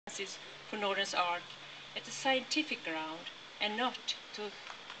conferences for Nordens Ark at a scientific ground and not to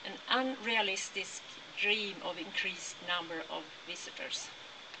an unrealistic dream of increased number of visitors.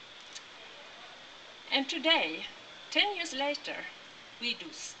 And today, 10 years later, we do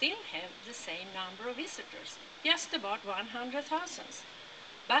still have the same number of visitors, just about 100,000.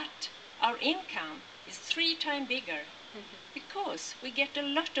 But our income is 3 times bigger because we get a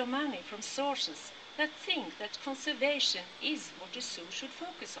lot of money from sources that think that conservation is what a zoo should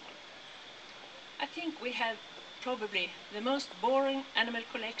focus on. I think we have probably the most boring animal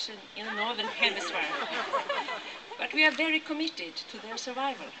collection in the Northern Hemisphere, but we are very committed to their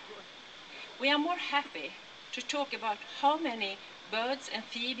survival. We are more happy to talk about how many birds,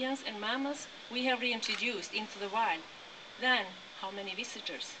 amphibians and mammals we have reintroduced into the wild than how many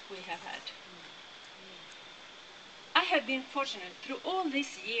visitors we have had. I have been fortunate through all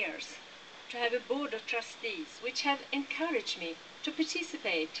these years to have a board of trustees which have encouraged me to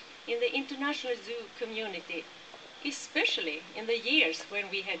participate in the international zoo community, especially in the years when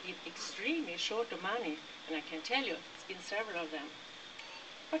we have been extremely short of money, and I can tell you it's been several of them.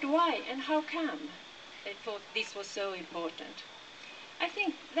 But why and how come they thought this was so important? I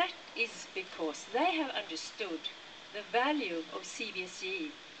think that is because they have understood the value of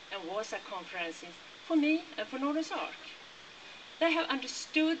CBSG and Warsaw conferences for me and for Nordens Ark. They have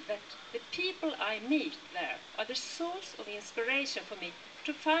understood that the people I meet there are the source of inspiration for me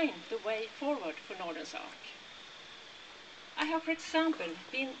to find the way forward for Nordens Ark. I have, for example,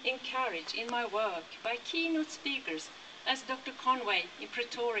 been encouraged in my work by keynote speakers as Dr. Conway in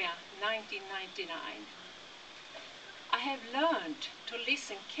Pretoria, 1999. I have learned to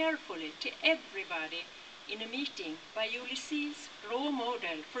listen carefully to everybody in a meeting by Ulysses' role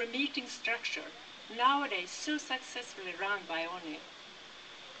model for a meeting structure, nowadays so successfully run by Oni.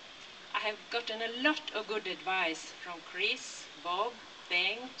 I have gotten a lot of good advice from Chris, Bob,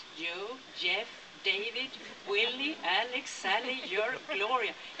 Bengt, Joe, Jeff, David, Willie, Alex, Sally, Jörg,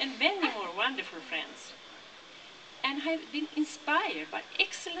 Gloria, and many more wonderful friends. And I have been inspired by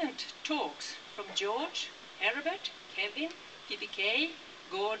excellent talks from George, Herbert, Kevin, PPK,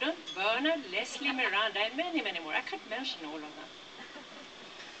 Gordon, Bernard, Leslie, Miranda, and many, many more. I can't mention all of them.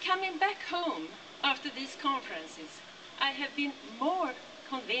 Coming back home after these conferences, I have been more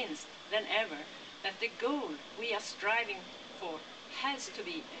convinced than ever that the goal we are striving for has to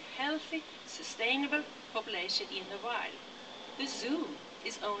be a healthy, sustainable population in the wild. The zoo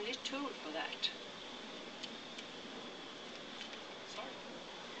is only a tool for that.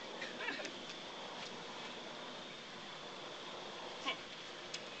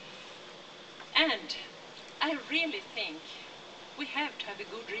 And I really think we have to have a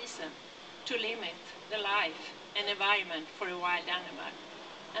good reason to limit the life and environment for a wild animal.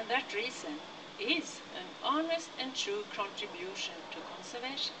 And that reason is an honest and true contribution to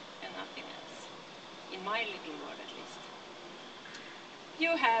conservation and nothing else, in my little world at least.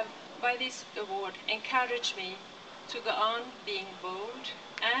 You have, by this award, encouraged me to go on being bold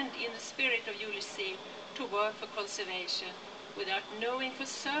and, in the spirit of Ulysses, to work for conservation without knowing for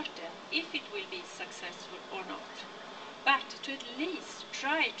certain if it will be successful or not, but to at least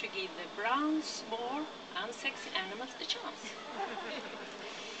try to give the brown, small, unsexy animals a chance.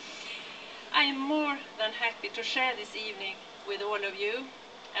 I am more than happy to share this evening with all of you,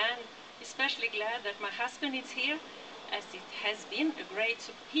 and especially glad that my husband is here, as he has been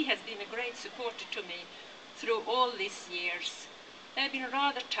a great supporter to me through all these years. They have been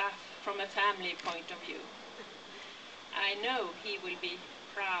rather tough from a family point of view. I know he will be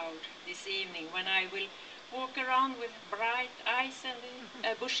proud this evening when I will walk around with bright eyes and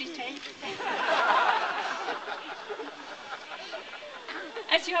a bushy tail.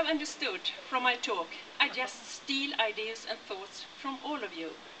 As you have understood from my talk, I just steal ideas and thoughts from all of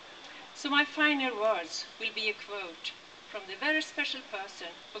you. So my final words will be a quote from the very special person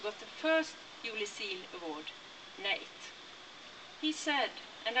who got the first Ulysses Award, Nate. He said,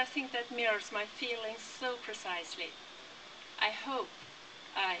 and I think that mirrors my feelings so precisely, I hope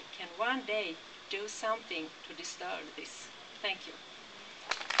I can one day do something to disturb this. Thank you.